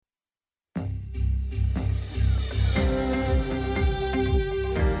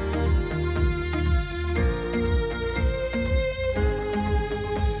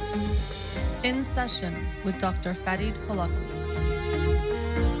Session with Dr. Farid Holakwi.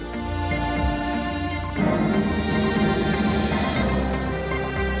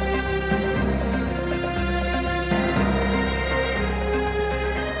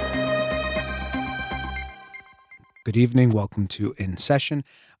 Good evening. Welcome to In Session.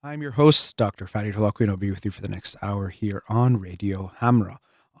 I'm your host, Dr. Farid Holakwi, and I'll be with you for the next hour here on Radio Hamra.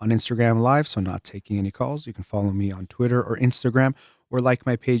 On Instagram Live, so not taking any calls. You can follow me on Twitter or Instagram, or like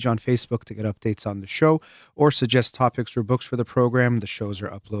my page on Facebook to get updates on the show, or suggest topics or books for the program. The shows are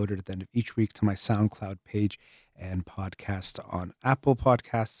uploaded at the end of each week to my SoundCloud page and podcast on Apple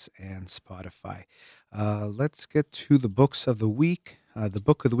Podcasts and Spotify. Let's get to the books of the week. The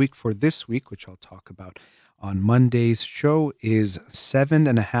book of the week for this week, which I'll talk about on Monday's show, is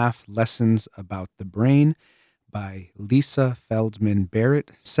 7.5 Lessons About the Brain by Lisa Feldman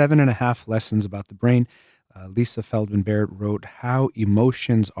Barrett. 7.5 Lessons About the Brain. Lisa Feldman Barrett wrote How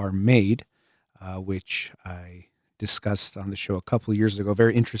Emotions Are Made, which I discussed on the show a couple of years ago.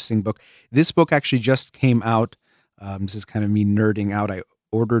 Very interesting book. This book actually just came out. This is kind of me nerding out. I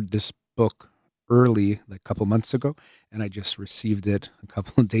ordered this book early, like a couple months ago, and I just received it a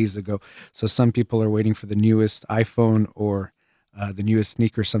couple of days ago. So some people are waiting for the newest iPhone or the newest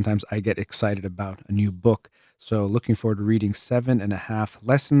sneakers. Sometimes I get excited about a new book. So looking forward to reading 7.5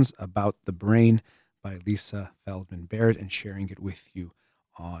 Lessons About the Brain by Lisa Feldman Barrett and sharing it with you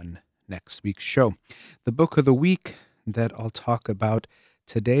on next week's show. The book of the week that I'll talk about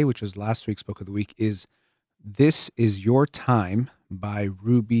today, which was last week's book of the week, is This Is Your Time by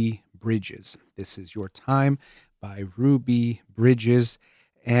Ruby Bridges. This Is Your Time by Ruby Bridges.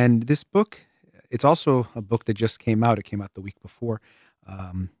 And this book, it's also a book that just came out. It came out the week before.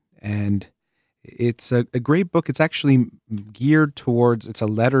 And it's a great book. It's actually geared towards, it's a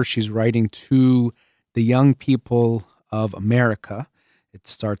letter she's writing to the young people of America. It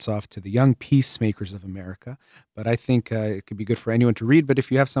starts off to the young peacemakers of America. But I think it could be good for anyone to read. But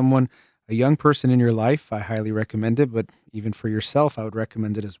if you have someone, a young person in your life, I highly recommend it. But even for yourself, I would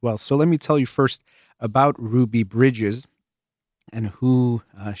recommend it as well. So let me tell you first about Ruby Bridges and who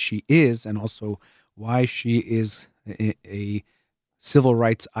she is, and also why she is a civil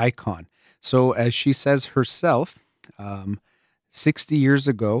rights icon. So as she says herself, 60 years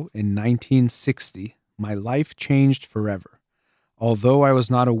ago in 1960, my life changed forever. Although I was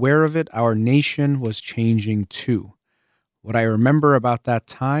not aware of it, our nation was changing too. What I remember about that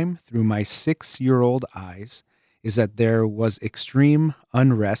time through my 6-year-old eyes is that there was extreme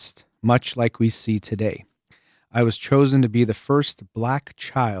unrest, much like we see today. I was chosen to be the first black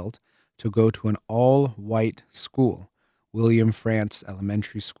child to go to an all-white school, William Frantz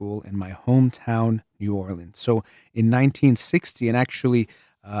Elementary School in my hometown, New Orleans. So in 1960, and actually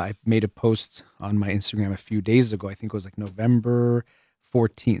I made a post on my Instagram a few days ago, I think it was like November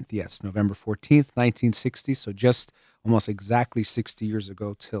 14th. Yes, November 14th, 1960. So just almost exactly 60 years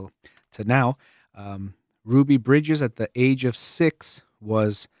ago to now. Ruby Bridges, at the age of 6,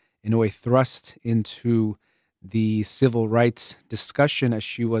 was in a way thrust into the civil rights discussion as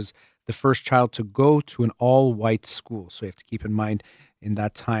she was the first child to go to an all-white school. So you have to keep in mind, in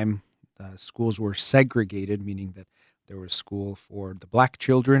that time, schools were segregated, meaning that there was school for the black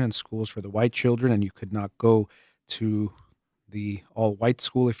children and schools for the white children, and you could not go to the all-white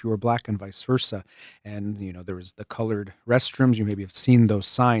school if you were black and vice versa. And, you know, there was the colored restrooms. You maybe have seen those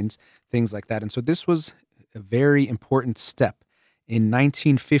signs, things like that. And so this was a very important step. In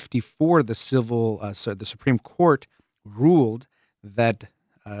 1954, the Supreme Court ruled that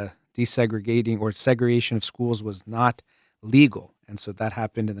desegregating or segregation of schools was not legal. And so that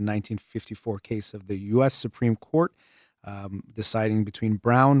happened in the 1954 case of the U.S. Supreme Court, deciding between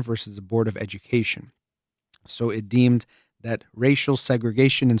Brown versus the Board of Education. So it deemed that racial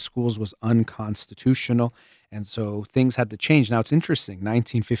segregation in schools was unconstitutional, and so things had to change. Now, it's interesting,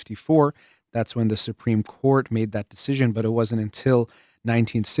 1954, that's when the Supreme Court made that decision, but it wasn't until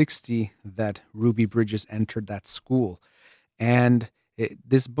 1960 that Ruby Bridges entered that school. And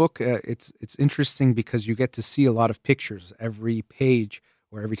this book, it's interesting because you get to see a lot of pictures. Every page,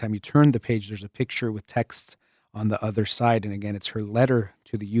 or every time you turn the page, there's a picture with text on the other side. And again, it's her letter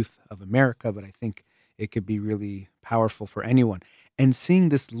to the youth of America, but I think it could be really powerful for anyone. And seeing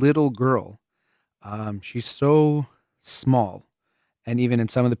this little girl, she's so small. And even in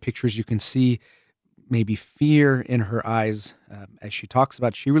some of the pictures, you can see maybe fear in her eyes as she talks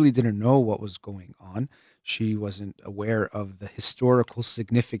about. She really didn't know what was going on. She wasn't aware of the historical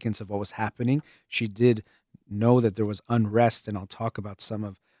significance of what was happening. She did know that there was unrest, and I'll talk about some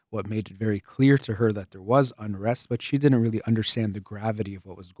of what made it very clear to her that there was unrest, but she didn't really understand the gravity of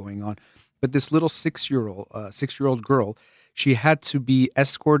what was going on. But this little six-year-old girl, She had to be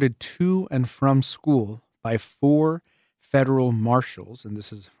escorted to and from school by four federal marshals. And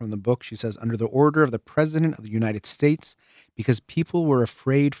this is from the book. She says, under the order of the President of the United States, because people were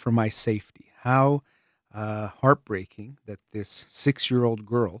afraid for my safety. How heartbreaking that this 6-year-old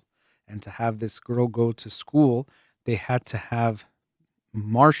girl, and to have this girl go to school, they had to have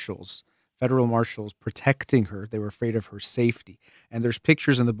marshals, federal marshals, protecting her. They were afraid of her safety. And there's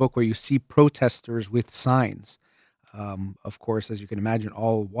pictures in the book where you see protesters with signs. Of course, as you can imagine,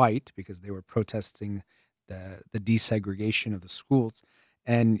 all white because they were protesting the desegregation of the schools.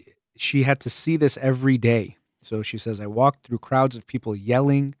 And she had to see this every day. So she says, I walked through crowds of people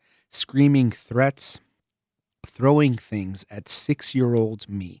yelling, screaming threats, throwing things at 6-year-old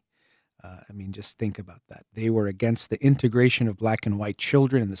me. I mean, just think about that. They were against the integration of black and white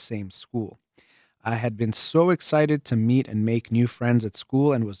children in the same school. I had been so excited to meet and make new friends at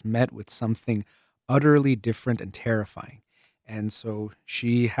school and was met with something utterly different and terrifying. And so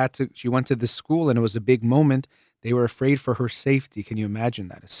she went to this school and it was a big moment. They were afraid for her safety. Can you imagine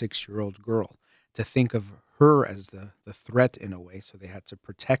that? A 6-year-old girl, to think of her as the threat in a way. So they had to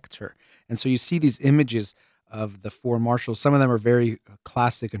protect her. And so you see these images of the four marshals. Some of them are very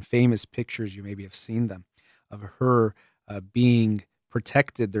classic and famous pictures. You maybe have seen them of her being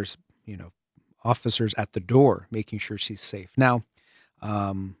protected. There's, officers at the door making sure she's safe. Now,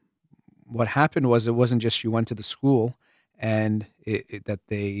 what happened was it wasn't just she went to the school and that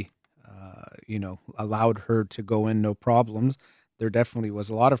they, allowed her to go in, no problems. There definitely was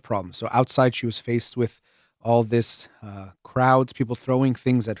a lot of problems. So outside, she was faced with all this crowds, people throwing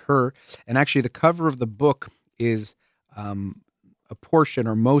things at her. And actually, the cover of the book is a portion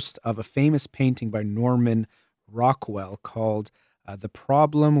or most of a famous painting by Norman Rockwell called The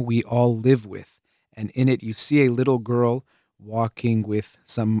Problem We All Live With. And in it, you see a little girl walking with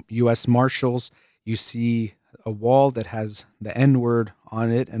some U.S. Marshals. You see a wall that has the N-word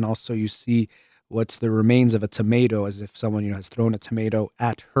on it. And also you see what's the remains of a tomato, as if someone has thrown a tomato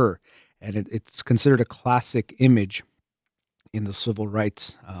at her. And it's considered a classic image in the civil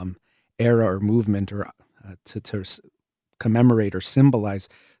rights era or movement, or to commemorate or symbolize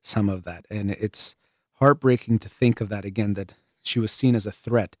some of that. And it's heartbreaking to think of that again, that she was seen as a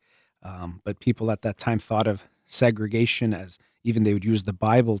threat. But people at that time thought of segregation as, even they would use the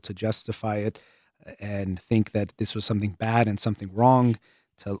Bible to justify it and think that this was something bad and something wrong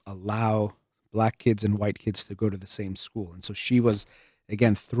to allow black kids and white kids to go to the same school. And so she was,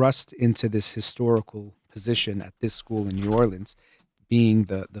 again, thrust into this historical position at this school in New Orleans, being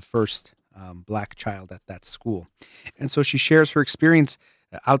the first black child at that school. And so she shares her experience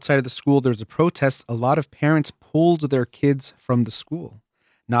outside of the school. There's a protest. A lot of parents pulled their kids from the school.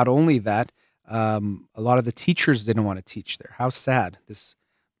 Not only that, a lot of the teachers didn't want to teach there. How sad. This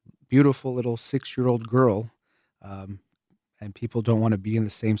beautiful little 6-year-old girl, and people don't want to be in the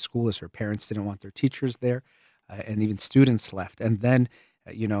same school as her. Parents didn't want their teachers there, and even students left. And then,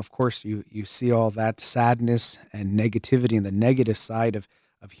 of course, you see all that sadness and negativity and the negative side of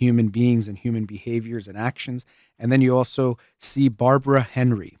human beings and human behaviors and actions. And then you also see Barbara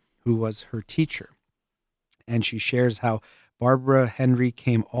Henry, who was her teacher. And she shares how Barbara Henry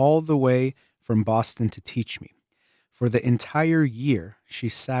came all the way from Boston to teach me. For the entire year, she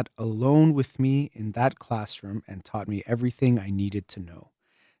sat alone with me in that classroom and taught me everything I needed to know.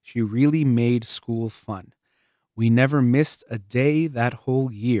 She really made school fun. We never missed a day that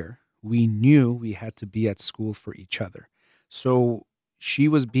whole year. We knew we had to be at school for each other. So she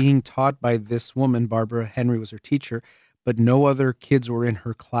was being taught by this woman. Barbara Henry was her teacher, but no other kids were in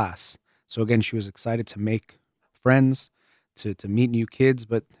her class. So again, she was excited to make friends, to meet new kids,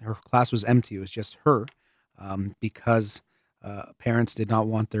 but her class was empty. It was just her, because parents did not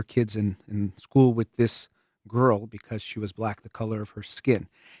want their kids in school with this girl because she was black, the color of her skin.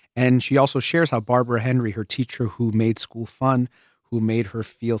 And she also shares how Barbara Henry, her teacher who made school fun, who made her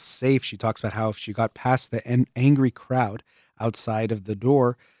feel safe, she talks about how if she got past the angry crowd outside of the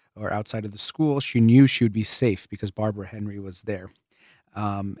door or outside of the school, she knew she would be safe because Barbara Henry was there.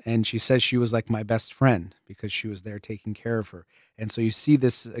 And she says she was like my best friend because she was there taking care of her. And so you see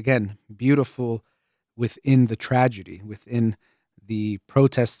this, again, beautiful within the tragedy, within the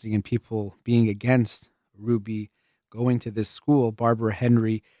protesting and people being against Ruby going to this school. Barbara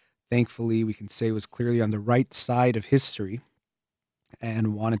Henry, thankfully, we can say, was clearly on the right side of history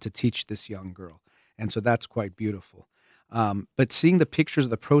and wanted to teach this young girl. And so that's quite beautiful. But seeing the pictures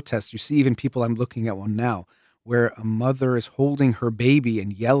of the protests, you see even people, I'm looking at one now, where a mother is holding her baby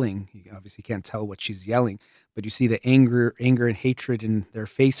and yelling. You obviously can't tell what she's yelling, but you see the anger and hatred in their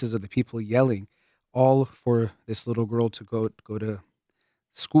faces of the people yelling, all for this little girl to go to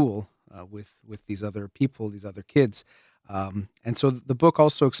school with these other people, these other kids. And so the book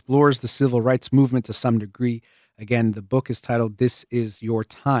also explores the civil rights movement to some degree. Again, the book is titled This Is Your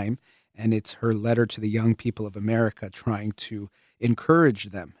Time, and it's her letter to the young people of America trying to encourage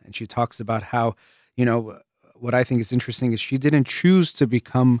them. And she talks about how, you know, what I think is interesting is she didn't choose to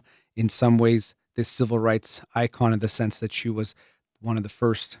become, in some ways, this civil rights icon in the sense that she was one of the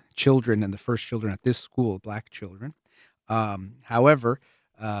first children and the first children at this school, black children. However,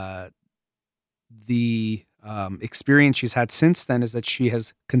 uh, the experience she's had since then is that she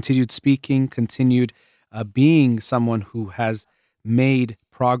has continued speaking, continued being someone who has made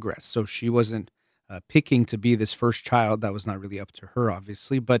progress. So she wasn't picking to be this first child. That was not really up to her,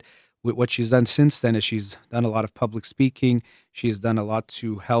 obviously. But what she's done since then is she's done a lot of public speaking. She's done a lot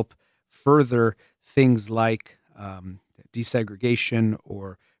to help further things like desegregation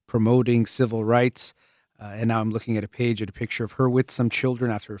or promoting civil rights. And now I'm looking at a picture of her with some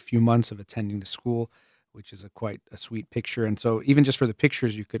children after a few months of attending the school, which is quite a sweet picture. And so, even just for the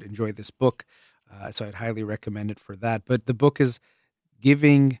pictures, you could enjoy this book. So, I'd highly recommend it for that. But the book is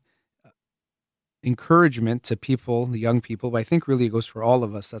giving encouragement to people, the young people. But I think really it goes for all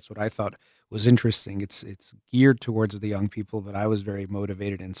of us. That's what I thought was interesting. It's geared towards the young people, but I was very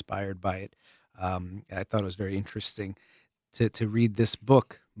motivated and inspired by it. I thought it was very interesting to read this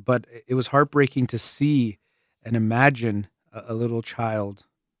book, but it was heartbreaking to see and imagine a little child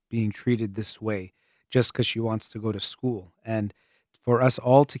being treated this way just because she wants to go to school. And for us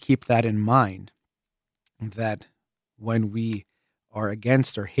all to keep that in mind, that when we are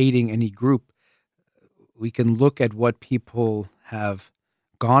against or hating any group, we can look at what people have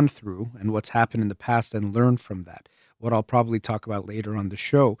gone through and what's happened in the past and learn from that. What I'll probably talk about later on the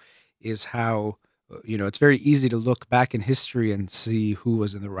show is how it's very easy to look back in history and see who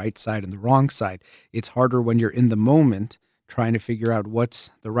was in the right side and the wrong side. It's harder when you're in the moment trying to figure out what's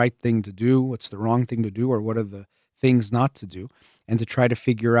the right thing to do, what's the wrong thing to do, or what are the things not to do, and to try to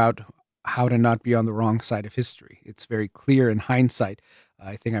figure out how to not be on the wrong side of history. It's very clear in hindsight.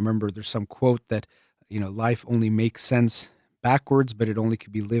 I think I remember there's some quote that, life only makes sense backwards, but it only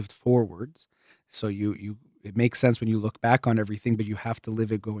could be lived forwards. So it makes sense when you look back on everything, but you have to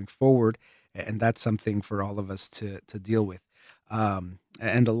live it going forward. And that's something for all of us to deal with. And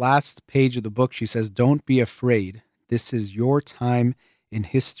the last page of the book, she says, "Don't be afraid. This is your time in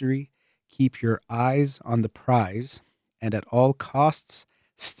history. Keep your eyes on the prize, and at all costs,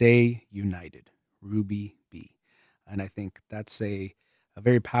 stay united." Ruby B. And I think that's a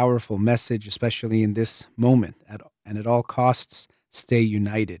very powerful message, especially in this moment. And at all costs, stay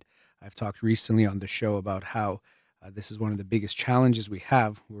united. I've talked recently on the show about how this is one of the biggest challenges we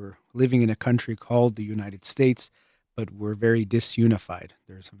have. We're living in a country called the United States, but we're very disunified.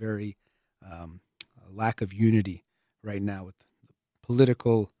 There's a very lack of unity right now with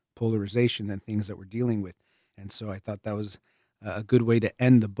political polarization and things that we're dealing with. And so I thought that was a good way to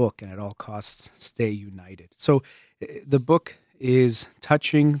end the book, and at all costs, stay united. So the book is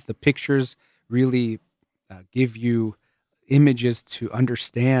touching. The pictures really give you images to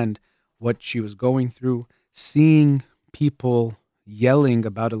understand what she was going through. Seeing people yelling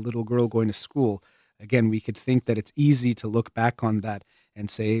about a little girl going to school, again, we could think that it's easy to look back on that and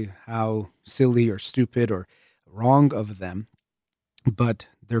say how silly or stupid or wrong of them. But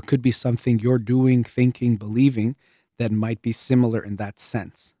there could be something you're doing, thinking, believing that might be similar in that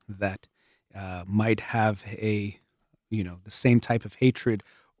sense, that might have the same type of hatred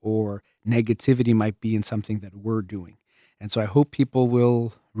or negativity might be in something that we're doing. And so I hope people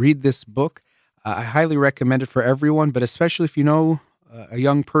will read this book. I highly recommend it for everyone, but especially if you know a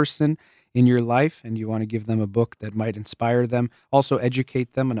young person in your life and you want to give them a book that might inspire them, also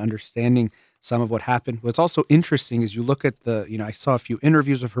educate them in understanding some of what happened. What's also interesting is you look at I saw a few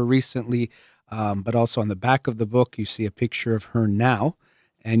interviews of her recently, but also on the back of the book, you see a picture of her now,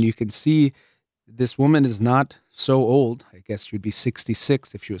 and you can see this woman is not so old. I guess she'd be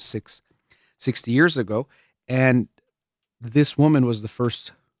 66 if she was 60 years ago. And this woman was the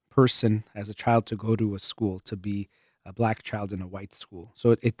first person as a child to go to a school, to be a black child in a white school.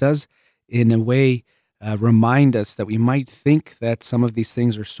 So it does, in a way, remind us that we might think that some of these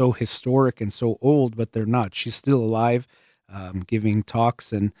things are so historic and so old, but they're not. She's still alive, giving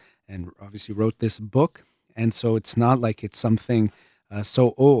talks, and obviously wrote this book. And so it's not like it's something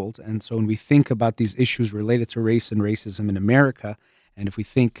so old. And so when we think about these issues related to race and racism in America, and if we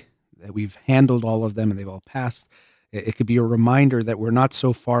think that we've handled all of them and they've all passed, it could be a reminder that we're not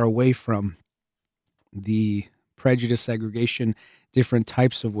so far away from the prejudice, segregation, different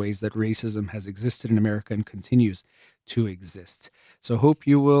types of ways that racism has existed in America and continues to exist. So hope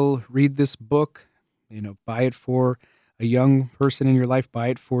you will read this book, buy it for a young person in your life, buy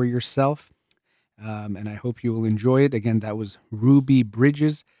it for yourself. and I hope you will enjoy it. Again, that was Ruby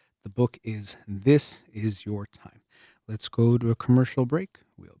Bridges. The book is This Is Your Time. Let's go to a commercial break.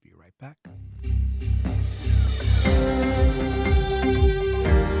 We'll be right back.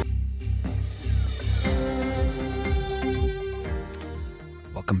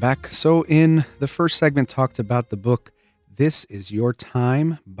 Welcome back. So in the first segment, talked about the book This Is Your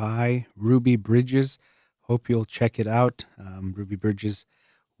Time by Ruby Bridges. Hope you'll check it out. Ruby Bridges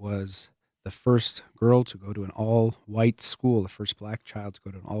was the first girl to go to an all-white school, the first black child to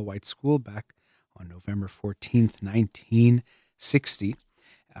go to an all-white school back on November 14th, 1960.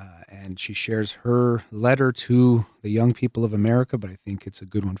 And she shares her letter to the young people of America, but I think it's a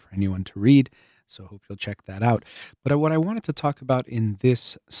good one for anyone to read. So I hope you'll check that out. But what I wanted to talk about in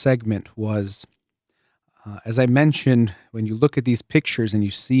this segment was, as I mentioned, when you look at these pictures and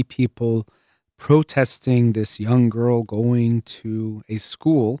you see people protesting this young girl going to a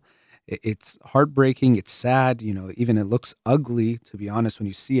school, it's heartbreaking. It's sad. Even it looks ugly, to be honest, when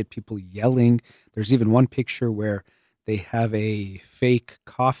you see it, people yelling. There's even one picture where they have a fake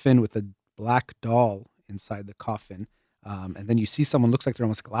coffin with a black doll inside the coffin. And then you see someone looks like they're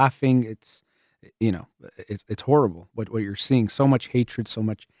almost laughing. It's horrible what you're seeing. So much hatred, so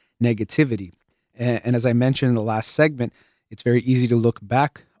much negativity. And as I mentioned in the last segment, it's very easy to look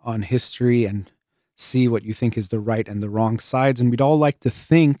back on history and see what you think is the right and the wrong sides. And we'd all like to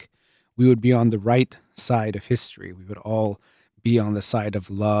think we would be on the right side of history. We would all be on the side of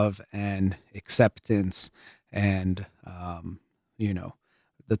love and acceptance and,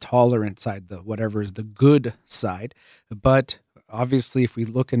 the tolerant side, the whatever is the good side. But obviously, if we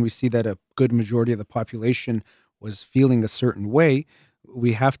look and we see that a good majority of the population was feeling a certain way,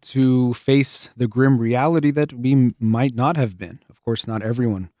 we have to face the grim reality that we might not have been. Of course, not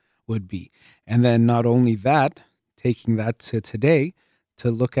everyone would be. And then not only that, taking that to today,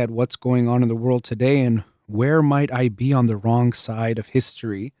 to look at what's going on in the world today and where might I be on the wrong side of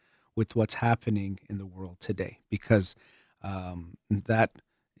history with what's happening in the world today? Because that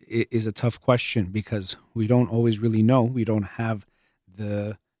is a tough question, because we don't always really know. We don't have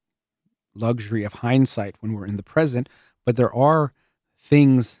the luxury of hindsight when we're in the present, but there are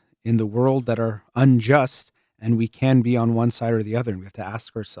things in the world that are unjust, and we can be on one side or the other, and we have to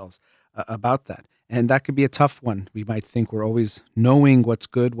ask ourselves about that. And that could be a tough one. We might think we're always knowing what's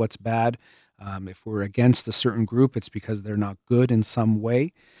good, what's bad. If we're against a certain group, it's because they're not good in some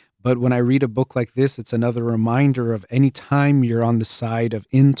way. But when I read a book like this, it's another reminder of any time you're on the side of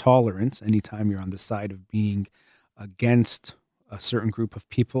intolerance, anytime you're on the side of being against a certain group of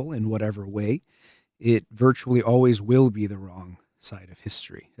people in whatever way, it virtually always will be the wrong side of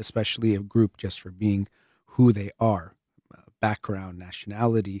history, especially a group just for being who they are, background,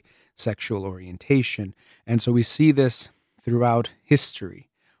 nationality, sexual orientation. And so we see this throughout history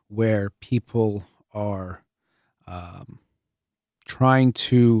where people are trying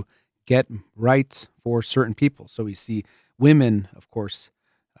to get rights for certain people. So we see women, of course,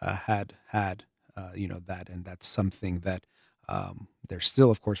 had that, and that's something that they're still,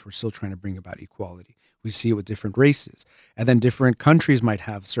 of course, we're still trying to bring about equality. We see it with different races, and then different countries might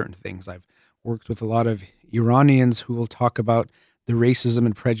have certain things. I've worked with a lot of Iranians who will talk about the racism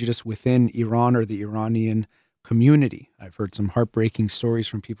and prejudice within Iran or the Iranian community. I've heard some heartbreaking stories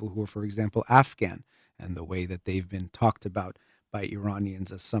from people who are, for example, Afghan, and the way that they've been talked about by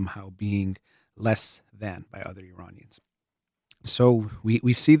Iranians as somehow being less than by other Iranians. So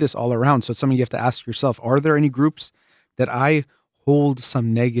we see this all around. So it's something you have to ask yourself, are there any groups that I hold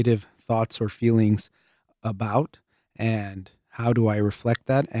some negative thoughts or feelings about? And how do I reflect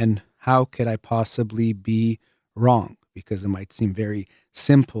that? And how could I possibly be wrong? Because it might seem very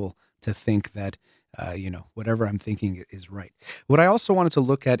simple to think that, whatever I'm thinking is right. What I also wanted to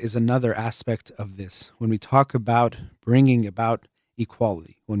look at is another aspect of this. When we talk about bringing about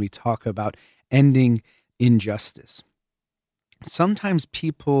equality, when we talk about ending injustice, sometimes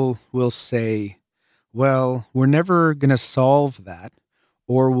people will say, well, we're never going to solve that,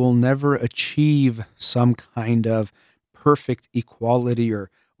 or we'll never achieve some kind of perfect equality or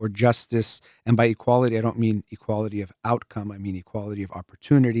justice. And by equality, I don't mean equality of outcome. I mean equality of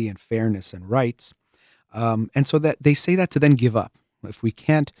opportunity and fairness and rights. And so that they say that to then give up. If we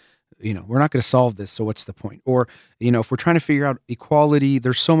can't, we're not going to solve this, so what's the point? Or, if we're trying to figure out equality,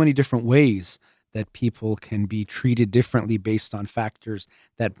 there's so many different ways that people can be treated differently based on factors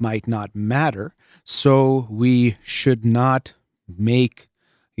that might not matter. So we should not make,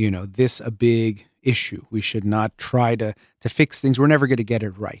 this a big issue. We should not try to fix things. We're never going to get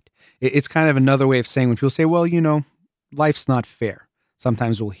it right. It's kind of another way of saying when people say, well, life's not fair.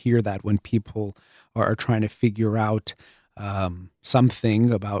 Sometimes we'll hear that when people are trying to figure out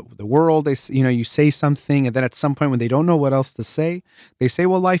something about the world. You say something, and then at some point when they don't know what else to say, they say,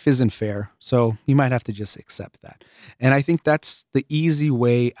 well, life isn't fair. So you might have to just accept that. And I think that's the easy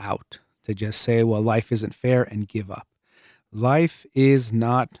way out, to just say, well, life isn't fair, and give up. Life is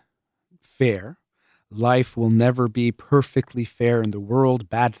not fair. Life will never be perfectly fair in the world.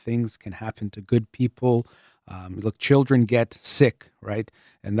 Bad things can happen to good people. Look, children get sick, right?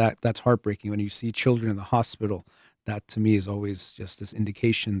 And that's heartbreaking when you see children in the hospital. That to me is always just this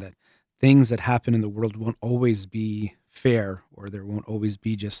indication that things that happen in the world won't always be fair, or there won't always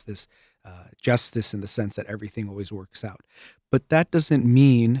be just this justice in the sense that everything always works out. But that doesn't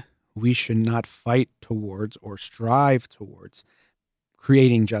mean we should not fight towards or strive towards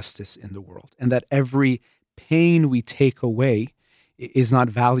creating justice in the world, and that every pain we take away is not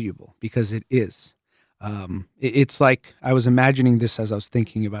valuable, because it is. It's like, I was imagining this as I was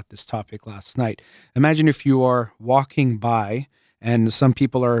thinking about this topic last night. Imagine if you are walking by and four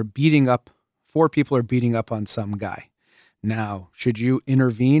people are beating up on some guy. Now, should you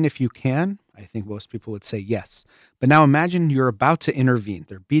intervene if you can? I think most people would say yes. But now imagine you're about to intervene.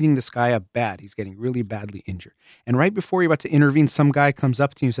 They're beating this guy up bad. He's getting really badly injured. And right before you're about to intervene, some guy comes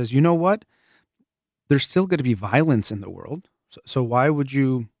up to you and says, you know what? There's still going to be violence in the world. So why would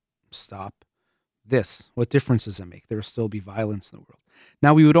you stop this? What difference does it make? There will still be violence in the world.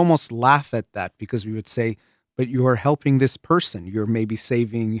 Now, we would almost laugh at that, because we would say, but you're helping this person. You're maybe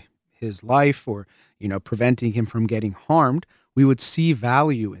saving his life, or, preventing him from getting harmed. We would see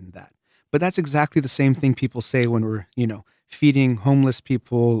value in that. But that's exactly the same thing people say when we're, feeding homeless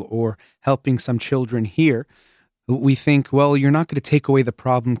people or helping some children here. We think, well, you're not going to take away the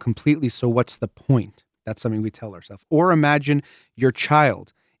problem completely, so what's the point? That's something we tell ourselves. Or imagine your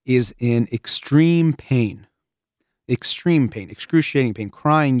child is in extreme pain, excruciating pain,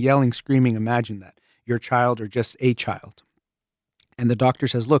 crying, yelling, screaming. Imagine that. Your child, or just a child. And the doctor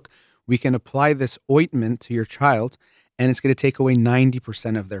says, look, we can apply this ointment to your child, and it's going to take away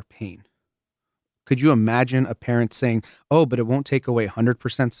 90% of their pain. Could you imagine a parent saying, oh, but it won't take away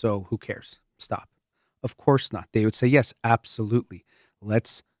 100%, so who cares? Stop. Of course not. They would say, yes, absolutely.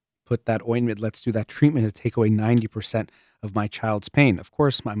 Let's put that ointment, let's do that treatment to take away 90% of my child's pain. Of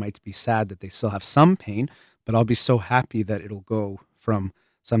course, I might be sad that they still have some pain, but I'll be so happy that it'll go from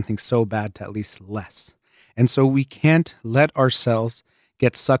something so bad to at least less. And so we can't let ourselves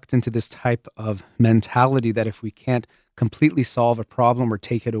get sucked into this type of mentality that if we can't completely solve a problem or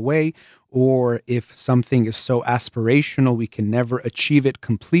take it away, or if something is so aspirational we can never achieve it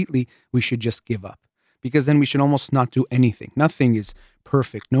completely, we should just give up. Because then we should almost not do anything. Nothing is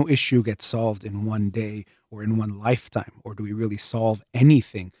perfect. No issue gets solved in one day or in one lifetime. Or do we really solve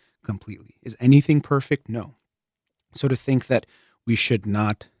anything completely? Is anything perfect? No. So to think that we should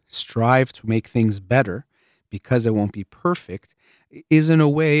not strive to make things better because it won't be perfect is, in a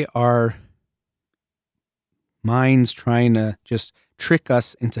way, our minds trying to just trick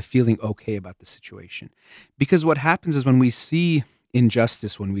us into feeling okay about the situation. Because what happens is, when we see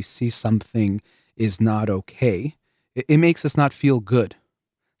injustice, when we see something is not okay, it makes us not feel good.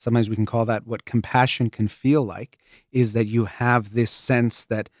 Sometimes we can call that what compassion can feel like, is that you have this sense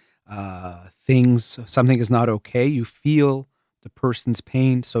that something is not okay. You feel the person's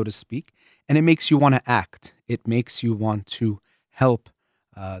pain, so to speak, and it makes you want to act. It makes you want to help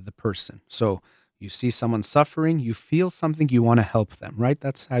the person. So you see someone suffering, you feel something, you want to help them, right?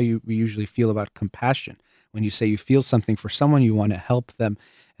 That's how we usually feel about compassion. When you say you feel something for someone, you want to help them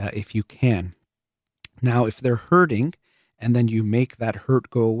if you can. Now, if they're hurting and then you make that hurt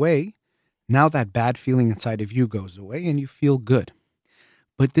go away, now that bad feeling inside of you goes away and you feel good.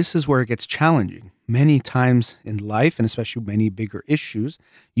 But this is where it gets challenging. Many times in life, and especially many bigger issues,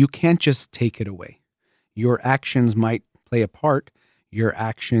 you can't just take it away. Your actions might play a part. Your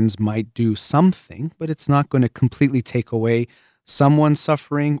actions might do something, but it's not going to completely take away someone's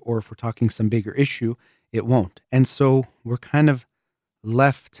suffering, or if we're talking some bigger issue, it won't. And so we're kind of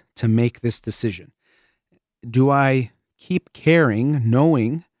left to make this decision. Do I keep caring,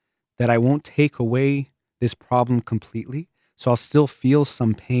 knowing that I won't take away this problem completely, so I'll still feel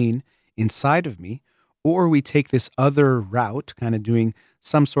some pain inside of me? Or we take this other route, kind of doing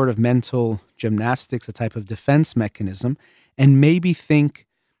some sort of mental gymnastics, a type of defense mechanism, and maybe think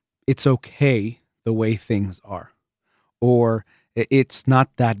it's okay the way things are, or it's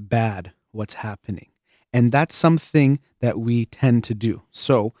not that bad what's happening. And that's something that we tend to do.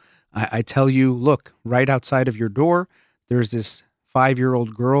 So I tell you, look, right outside of your door, there's this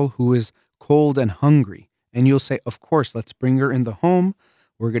 5-year-old girl who is cold and hungry. And you'll say, of course, let's bring her in the home.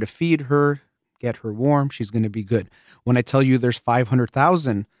 We're going to feed her, get her warm. She's going to be good. When I tell you there's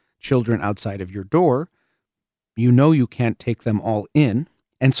 500,000 children outside of your door, you know you can't take them all in.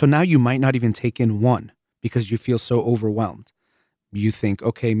 And so now you might not even take in one because you feel so overwhelmed. You think,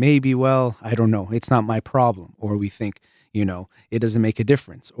 okay, maybe, well, I don't know, it's not my problem. Or we think, it doesn't make a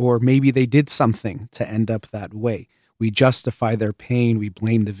difference. Or maybe they did something to end up that way. We justify their pain, we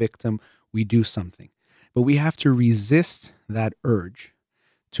blame the victim, we do something. But we have to resist that urge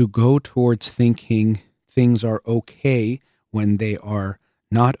to go towards thinking things are okay when they are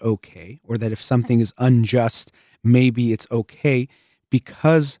not okay, or that if something is unjust, maybe it's okay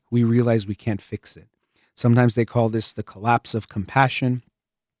because we realize we can't fix it. Sometimes they call this the collapse of compassion.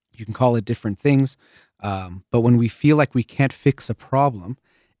 You can call it different things. But when we feel like we can't fix a problem,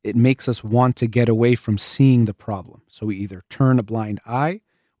 it makes us want to get away from seeing the problem. So we either turn a blind eye,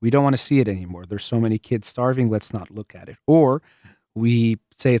 we don't want to see it anymore. There's so many kids starving, let's not look at it. Or we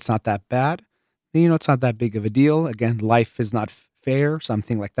say it's not that bad. It's not that big of a deal. Again, life is not fair,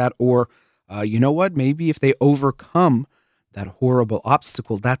 something like that. Or, you know what? Maybe if they overcome that horrible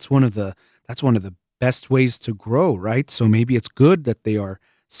obstacle, that's one of the best ways to grow, right? So maybe it's good that they are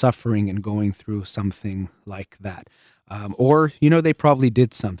suffering and going through something like that. Or, they probably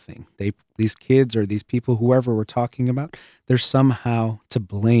did something. These kids or these people, whoever we're talking about, they're somehow to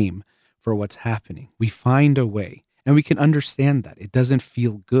blame for what's happening. We find a way, and we can understand that. It doesn't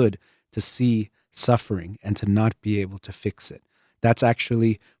feel good to see suffering and to not be able to fix it. That's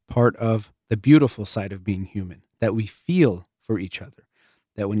actually part of the beautiful side of being human, that we feel for each other.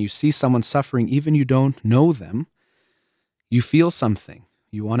 That when you see someone suffering, even you don't know them, you feel something.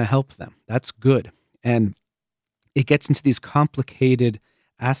 You want to help them. That's good. And it gets into these complicated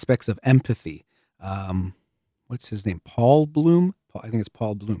aspects of empathy. What's his name? Paul Bloom? I think it's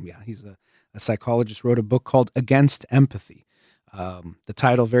Paul Bloom. Yeah, he's a psychologist, wrote a book called Against Empathy. The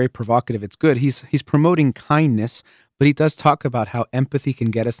title, very provocative. It's good. He's promoting kindness, but he does talk about how empathy can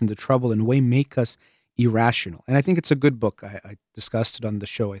get us into trouble and in a way make us irrational. And I think it's a good book. I discussed it on the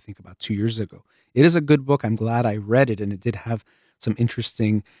show, I think about 2 years ago. It is a good book. I'm glad I read it, and it did have some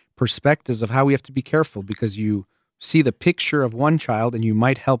interesting perspectives of how we have to be careful, because you see the picture of one child and you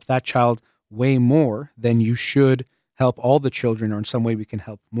might help that child way more than you should help all the children, or in some way we can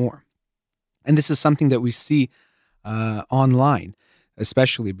help more. And this is something that we see online,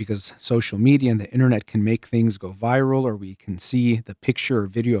 especially because social media and the internet can make things go viral, or we can see the picture or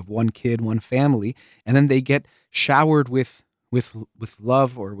video of one kid, one family, and then they get showered with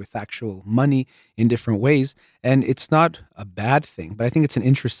love or with actual money in different ways. And it's not a bad thing, but I think it's an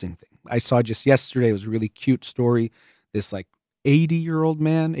interesting thing. I saw just yesterday, it was a really cute story. This 80-year-old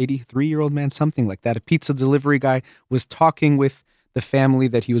man, 83-year-old man, something like that. A pizza delivery guy was talking with the family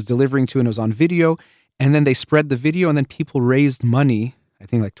that he was delivering to, and it was on video. And then they spread the video, and then people raised money, I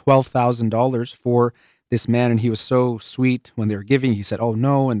think $12,000 for this man. And he was so sweet when they were giving. He said, "Oh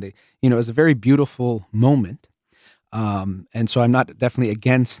no." And they, it was a very beautiful moment. And so I'm not definitely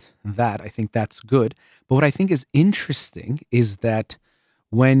against that. I think that's good. But what I think is interesting is that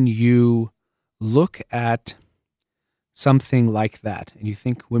when you look at something like that and you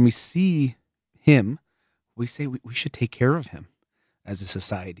think, when we see him, we say we should take care of him as a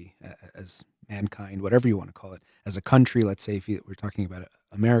society, as mankind, whatever you want to call it, as a country, let's say, if we're talking about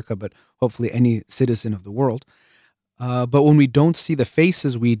America, but hopefully any citizen of the world. But when we don't see the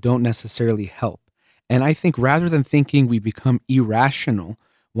faces, we don't necessarily help. And I think rather than thinking we become irrational,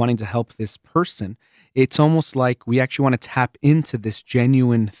 wanting to help this person, it's almost like we actually want to tap into this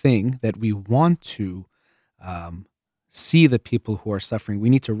genuine thing that we want to see the people who are suffering. We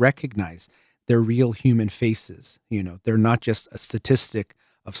need to recognize their real human faces. They're not just a statistic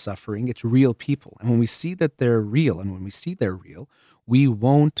of suffering. It's real people. And when we see that they're real, and when we see they're real, we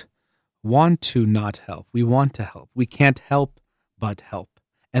won't want to not help. We want to help. We can't help but help.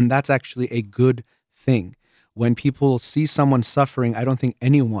 And that's actually a good thing. When people see someone suffering, I don't think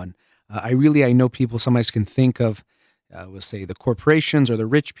anyone, I know people sometimes can think of, we'll say the corporations or the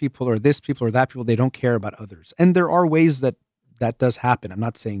rich people or this people or that people, they don't care about others. And there are ways that does happen. I'm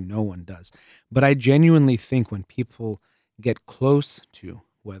not saying no one does. But I genuinely think when people get close to,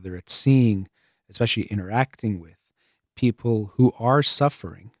 whether it's seeing, especially interacting with people who are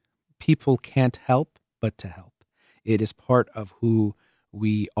suffering, people can't help but to help. It is part of who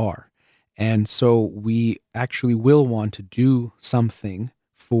we are. And so we actually will want to do something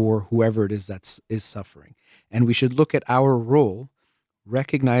for whoever it is that is suffering. And we should look at our role,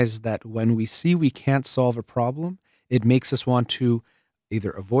 recognize that when we see we can't solve a problem, it makes us want to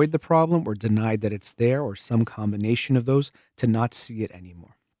either avoid the problem or deny that it's there, or some combination of those, to not see it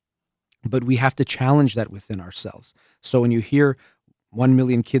anymore. But we have to challenge that within ourselves. So when you hear 1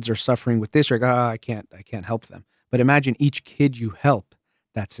 million kids are suffering with this, you're like, I can't help them. But imagine each kid you help,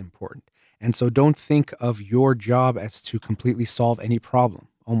 that's important. And so don't think of your job as to completely solve any problem.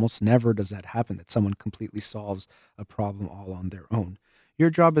 Almost never does that happen, that someone completely solves a problem all on their own. Your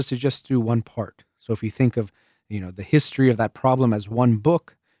job is to just do one part. So if you think of, the history of that problem as one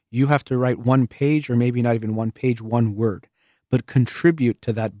book, you have to write one page, or maybe not even one page, one word, but contribute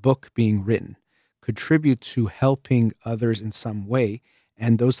to that book being written, contribute to helping others in some way.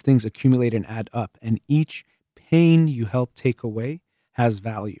 And those things accumulate and add up. And each pain you help take away has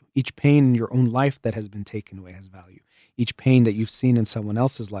value. Each pain in your own life that has been taken away has value. Each pain that you've seen in someone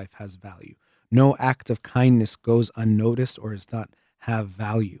else's life has value. No act of kindness goes unnoticed or does not have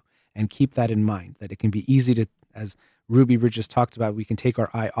value. And keep that in mind, that it can be easy to, as Ruby Bridges talked about, we can take our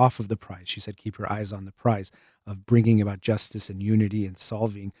eye off of the prize. She said, keep your eyes on the prize of bringing about justice and unity and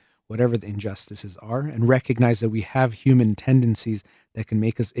solving whatever the injustices are, and recognize that we have human tendencies that can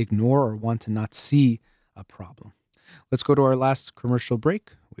make us ignore or want to not see a problem. Let's go to our last commercial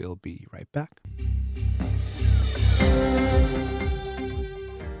break. We'll be right back.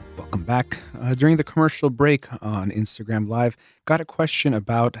 Welcome back. During the commercial break on Instagram Live, got a question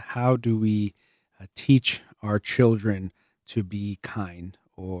about how do we teach our children to be kind,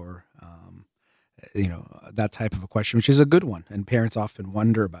 or that type of a question, which is a good one. And parents often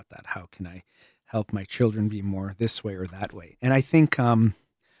wonder about that. How can I help my children be more this way or that way? And I think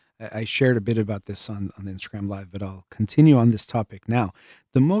I shared a bit about this on the Instagram Live, but I'll continue on this topic now.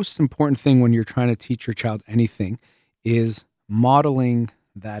 The most important thing when you're trying to teach your child anything is modeling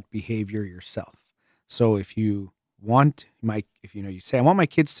that behavior yourself. So if you want you say, I want my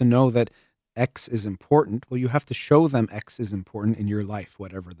kids to know that X is important, well, you have to show them X is important in your life,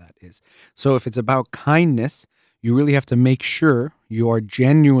 whatever that is. So if it's about kindness, you really have to make sure you are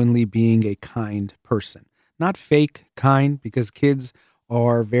genuinely being a kind person, not fake kind, because kids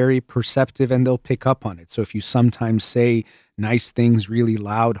are very perceptive and they'll pick up on it. So if you sometimes say nice things really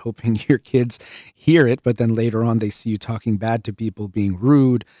loud, hoping your kids hear it, but then later on they see you talking bad to people, being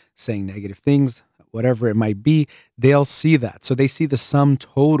rude, saying negative things, whatever it might be, they'll see that. So they see the sum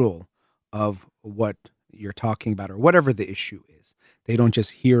total of what you're talking about or whatever the issue is. They don't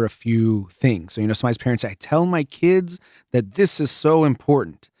just hear a few things. So, sometimes parents say, I tell my kids that this is so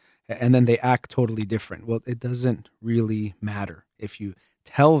important, and then they act totally different. Well, it doesn't really matter. If you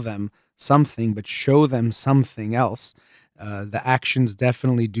tell them something but show them something else, the actions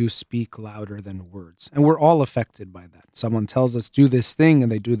definitely do speak louder than words. And we're all affected by that. Someone tells us do this thing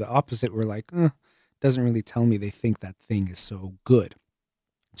and they do the opposite. We're like, doesn't really tell me they think that thing is so good.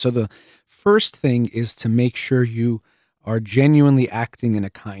 So the first thing is to make sure you are genuinely acting in a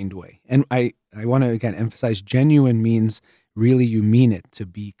kind way. And I want to, again, emphasize genuine means really you mean it, to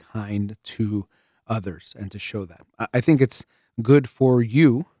be kind to others and to show that. I think it's good for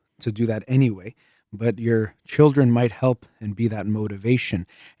you to do that anyway, but your children might help and be that motivation.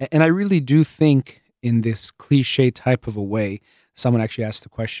 And I really do think in this cliche type of a way, someone actually asked the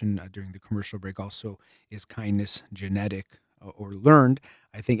question during the commercial break also, is kindness genetic or learned?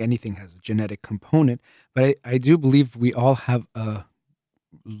 I think anything has a genetic component, but I do believe we all have a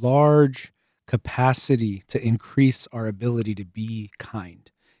large capacity to increase our ability to be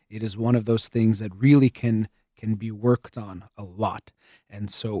kind. It is one of those things that really can be worked on a lot. And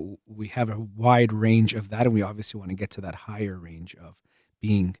so we have a wide range of that, and we obviously want to get to that higher range of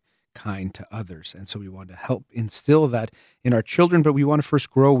being kind to others. And so we want to help instill that in our children, but we want to first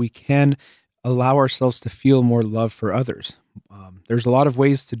grow. We can allow ourselves to feel more love for others. There's a lot of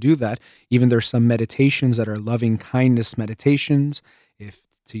ways to do that. Even there's some meditations that are loving kindness meditations. If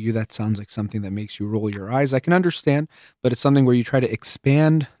to you that sounds like something that makes you roll your eyes, I can understand, but it's something where you try to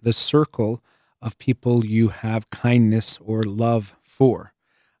expand the circle of people you have kindness or love for.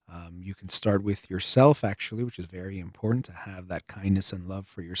 You can start with yourself, actually, which is very important to have that kindness and love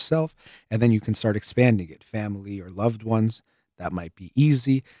for yourself. And then you can start expanding it, family or loved ones. That might be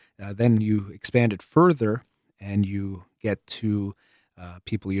easy. Then you expand it further and you get to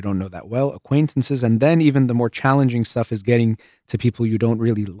people you don't know that well, acquaintances. And then even the more challenging stuff is getting to people you don't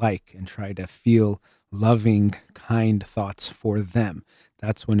really like and try to feel loving, kind thoughts for them.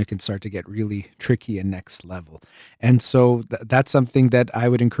 That's when it can start to get really tricky and next level. And so that's something that I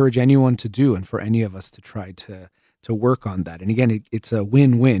would encourage anyone to do, and for any of us to try to work on that. And again, it's a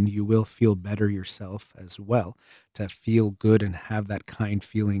win-win. You will feel better yourself as well, to feel good and have that kind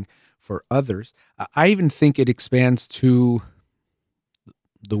feeling for others. I even think it expands to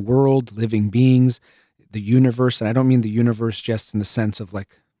the world, living beings, the universe. And I don't mean the universe just in the sense of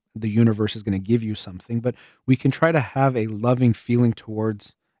like the universe is going to give you something, but we can try to have a loving feeling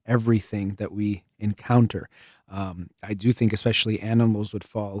towards everything that we encounter. I do think especially animals would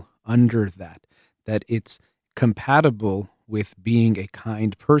fall under that it's compatible with being a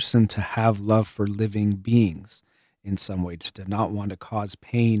kind person to have love for living beings in some way, to not want to cause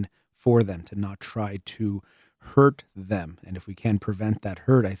pain for them, to not try to hurt them. And if we can prevent that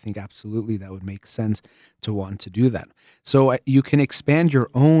hurt, I think absolutely that would make sense to want to do that. So you can expand your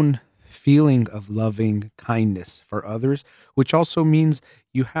own feeling of loving kindness for others, which also means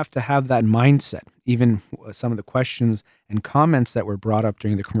you have to have that mindset. Even some of the questions and comments that were brought up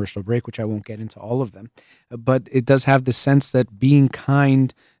during the commercial break, which I won't get into all of them, but it does have the sense that being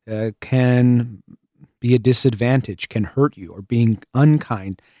kind can be a disadvantage, can hurt you, or being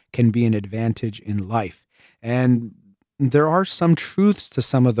unkind can be an advantage in life. And there are some truths to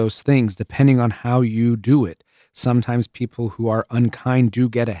some of those things, depending on how you do it. Sometimes people who are unkind do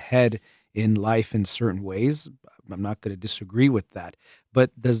get ahead in life in certain ways. I'm not going to disagree with that. But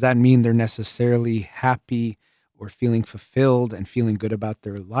does that mean they're necessarily happy or feeling fulfilled and feeling good about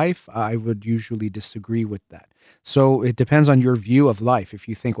their life? I would usually disagree with that. So it depends on your view of life. If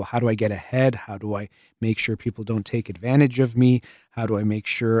you think, well, how do I get ahead? How do I make sure people don't take advantage of me? How do I make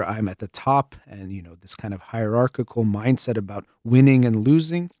sure I'm at the top? And, this kind of hierarchical mindset about winning and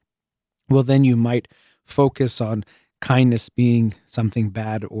losing. Well, then you might focus on kindness being something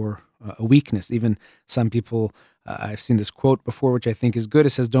bad or a weakness. Even some people, I've seen this quote before, which I think is good.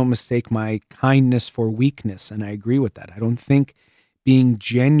 It says, "Don't mistake my kindness for weakness." And I agree with that. I don't think being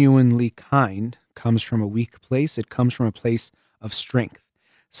genuinely kind comes from a weak place. It comes from a place of strength.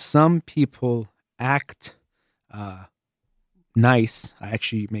 Some people act nice. I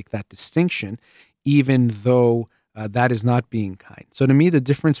actually make that distinction, even though that is not being kind. So to me, the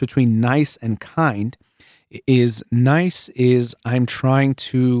difference between nice and kind is I'm trying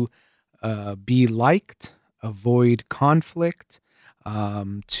to be liked, avoid conflict,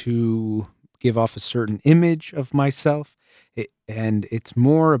 to give off a certain image of myself. And it's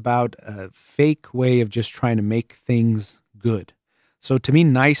more about a fake way of just trying to make things good. So to me,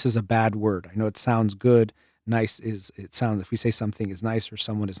 nice is a bad word. I know it sounds good. If we say something is nice or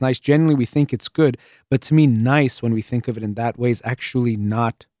someone is nice, generally we think it's good. But to me, nice, when we think of it in that way, is actually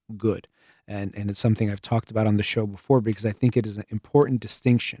not good. And it's something I've talked about on the show before, because I think it is an important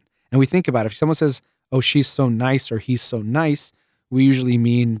distinction. And we think about it. If someone says, "Oh, she's so nice," or "he's so nice," we usually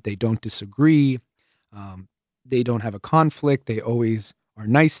mean they don't disagree. They don't have a conflict. They always are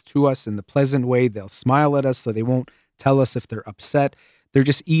nice to us in the pleasant way. They'll smile at us, so they won't tell us if they're upset. They're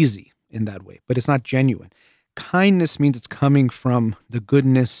just easy in that way, but it's not genuine. Kindness means it's coming from the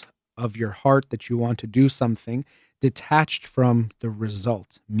goodness of your heart, that you want to do something, detached from the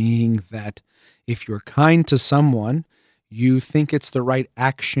result, meaning that if you're kind to someone, you think it's the right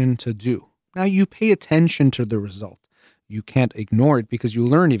action to do. Now, you pay attention to the result. You can't ignore it, because you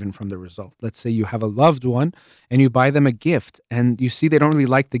learn even from the result. Let's say you have a loved one and you buy them a gift, and you see they don't really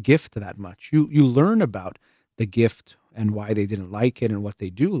like the gift that much. You learn about the gift and why they didn't like it and what they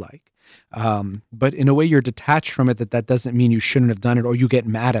do like. But in a way, you're detached from it. That doesn't mean you shouldn't have done it, or you get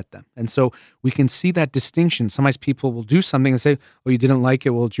mad at them. And so we can see that distinction. Sometimes people will do something and say, "Oh, you didn't like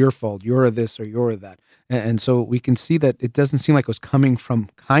it. Well, it's your fault. You're this or you're that." And so we can see that it doesn't seem like it was coming from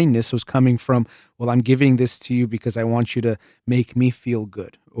kindness. It was coming from, well, I'm giving this to you because I want you to make me feel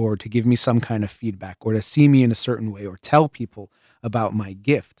good, or to give me some kind of feedback, or to see me in a certain way, or tell people about my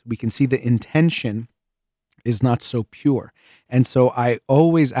gift. We can see the intention is not so pure. And so I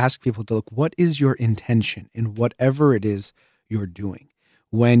always ask people to look, what is your intention in whatever it is you're doing?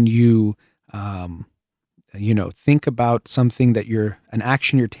 When you, think about something an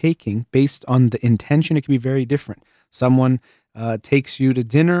action you're taking, based on the intention, it can be very different. Someone takes you to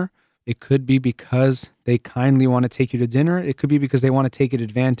dinner. It could be because they kindly want to take you to dinner. It could be because they want to take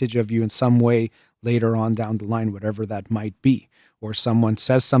advantage of you in some way later on down the line, whatever that might be. Or someone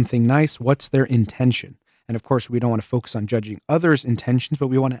says something nice. What's their intention? And of course, we don't want to focus on judging others' intentions, but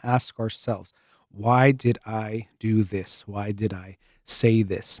we want to ask ourselves, why did I do this? Why did I say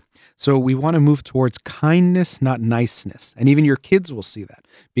this? So we want to move towards kindness, not niceness. And even your kids will see that,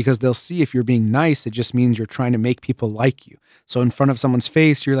 because they'll see if you're being nice, it just means you're trying to make people like you. So in front of someone's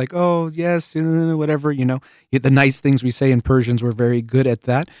face, you're like, "Oh, yes, whatever, the nice things we say in Persians, we're very good at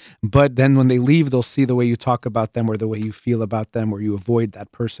that. But then when they leave, they'll see the way you talk about them, or the way you feel about them, or you avoid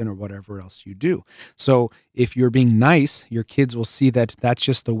that person, or whatever else you do. So if you're being nice, your kids will see that that's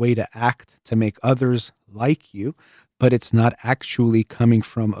just the way to act to make others like you, but it's not actually coming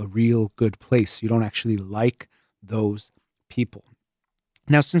from a real good place. You don't actually like those people.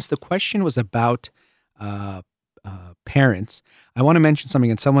 Now, since the question was about parents, I want to mention something,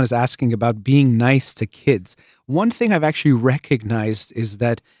 and someone is asking about being nice to kids. One thing I've actually recognized is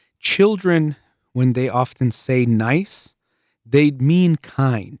that children, when they often say nice, they mean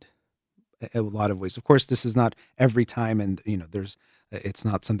kind. a lot of ways. Of course, this is not every time, and it's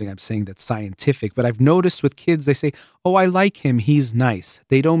not something I'm saying that's scientific, but I've noticed with kids, they say, "Oh, I like him. He's nice."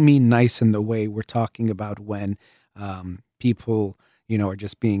 They don't mean nice in the way we're talking about when people, are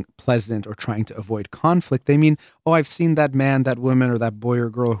just being pleasant or trying to avoid conflict. They mean, "Oh, I've seen that man, that woman, or that boy or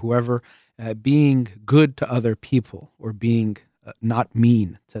girl, whoever, being good to other people or being not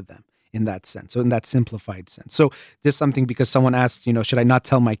mean to them." In that sense, so in that simplified sense. So just something because someone asked, should I not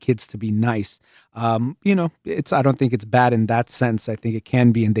tell my kids to be nice? I don't think it's bad in that sense. I think it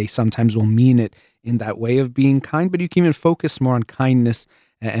can be, and they sometimes will mean it in that way of being kind, but you can even focus more on kindness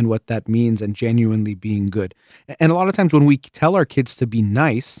and what that means and genuinely being good. And a lot of times when we tell our kids to be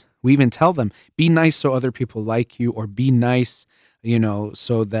nice, we even tell them, be nice so other people like you, or be nice,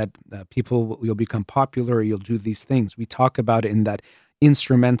 so that you'll become popular, or you'll do these things. We talk about it in that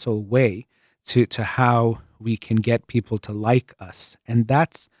instrumental way to how we can get people to like us. And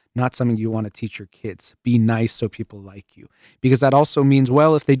that's not something you want to teach your kids. Be nice so people like you. Because that also means,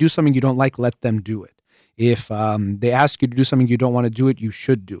 well, if they do something you don't like, let them do it. If they ask you to do something you don't want to do it, you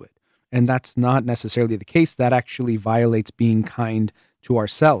should do it. And that's not necessarily the case. That actually violates being kind to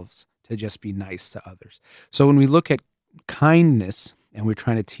ourselves, to just be nice to others. So when we look at kindness and we're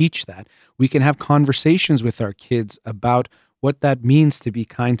trying to teach that, we can have conversations with our kids about what that means to be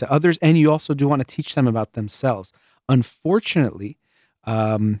kind to others. And you also do want to teach them about themselves. Unfortunately,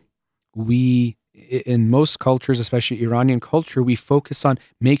 in most cultures, especially Iranian culture, we focus on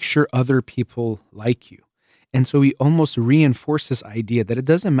make sure other people like you. And so we almost reinforce this idea that it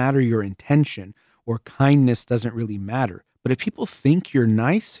doesn't matter your intention, or kindness doesn't really matter. But if people think you're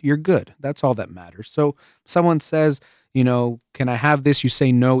nice, you're good. That's all that matters. So someone says, can I have this? You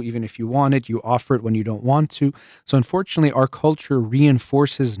say no, even if you want it. You offer it when you don't want to. So unfortunately, our culture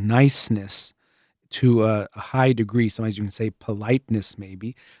reinforces niceness to a high degree. Sometimes you can say politeness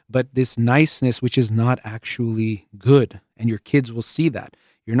maybe, but this niceness, which is not actually good. And your kids will see that.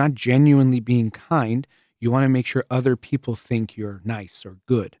 You're not genuinely being kind. You want to make sure other people think you're nice or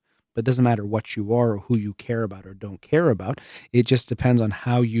good. But it doesn't matter what you are or who you care about or don't care about. It just depends on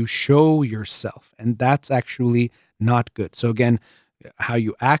how you show yourself. And that's actually not good. So again, how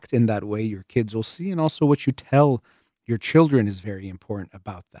you act in that way, your kids will see, and also what you tell your children is very important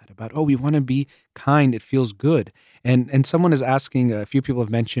about that. About, oh, we want to be kind. It feels good. And someone is asking, a few people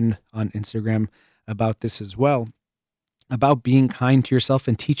have mentioned on Instagram about this as well, about being kind to yourself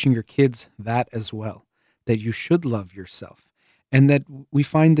and teaching your kids that as well, that you should love yourself. And that we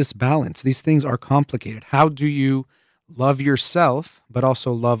find this balance. These things are complicated. How do you love yourself, but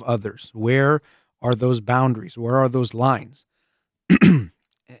also love others? Where are those boundaries? Where are those lines?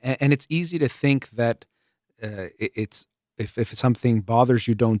 And it's easy to think that it's if something bothers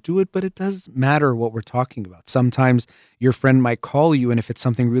you, don't do it, but it does matter what we're talking about. Sometimes your friend might call you, and if it's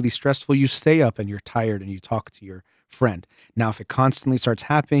something really stressful, you stay up and you're tired and you talk to your friend. Now, if it constantly starts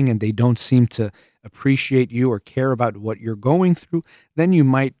happening and they don't seem to appreciate you or care about what you're going through, then you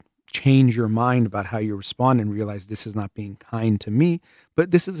might change your mind about how you respond and realize this is not being kind to me.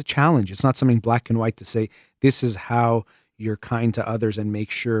 But this is a challenge. It's not something black and white to say this is how you're kind to others and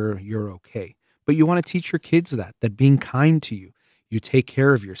make sure you're okay. But you want to teach your kids that being kind to you take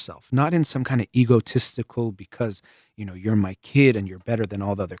care of yourself, not in some kind of egotistical because, you're my kid and you're better than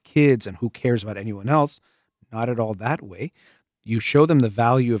all the other kids and who cares about anyone else. Not at all that way. You show them the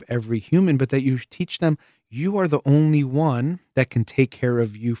value of every human, but that you teach them you are the only one that can take care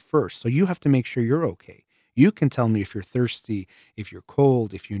of you first. So you have to make sure you're okay. You can tell me if you're thirsty, if you're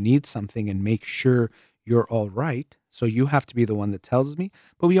cold, if you need something, and make sure you're all right. So you have to be the one that tells me.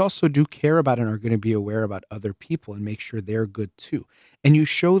 But we also do care about and are going to be aware about other people and make sure they're good too. And you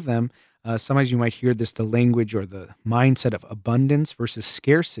show them, sometimes you might hear this, the language or the mindset of abundance versus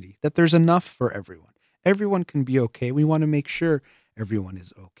scarcity, that there's enough for everyone. Everyone can be okay. We want to make sure everyone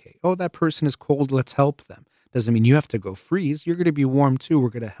is okay. Oh, that person is cold. Let's help them. Doesn't mean you have to go freeze. You're going to be warm too. We're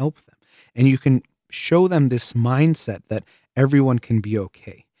going to help them. And you can show them this mindset that everyone can be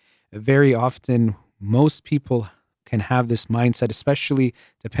okay. Very often, most people can have this mindset, especially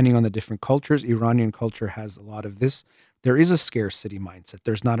depending on the different cultures. Iranian culture has a lot of this. There is a scarcity mindset.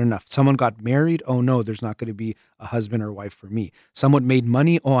 There's not enough. Someone got married. Oh no, there's not going to be a husband or wife for me. Someone made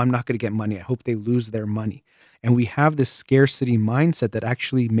money. Oh, I'm not going to get money. I hope they lose their money. And we have this scarcity mindset that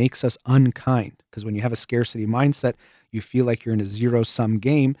actually makes us unkind. Because when you have a scarcity mindset, you feel like you're in a zero-sum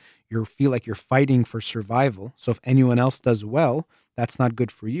game. You feel like you're fighting for survival. So if anyone else does well, that's not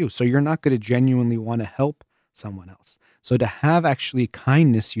good for you. So you're not going to genuinely want to help someone else. So to have actually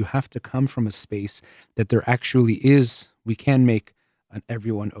kindness, you have to come from a space that there actually is, we can make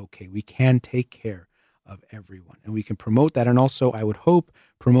everyone okay. We can take care of everyone. And we can promote that. And also, I would hope,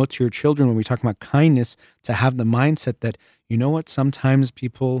 promote to your children when we talk about kindness to have the mindset that, you know what, sometimes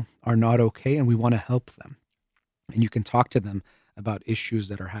people are not okay and we want to help them. And you can talk to them about issues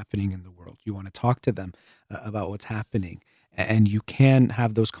that are happening in the world. You want to talk to them about what's happening. And you can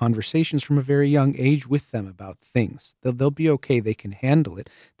have those conversations from a very young age with them about things. They'll be okay. They can handle it,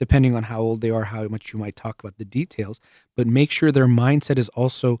 depending on how old they are, how much you might talk about the details. But make sure their mindset is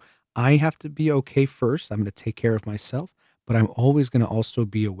also, I have to be okay first. I'm going to take care of myself, but I'm always going to also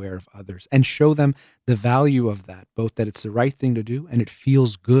be aware of others and show them the value of that, both that it's the right thing to do and it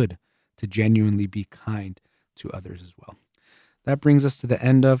feels good to genuinely be kind to others as well. That brings us to the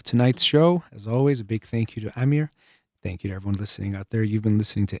end of tonight's show. As always, a big thank you to Amir. Thank you to everyone listening out there. You've been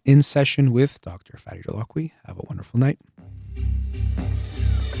listening to In Session with Dr. Farid Holakwi. Have a wonderful night.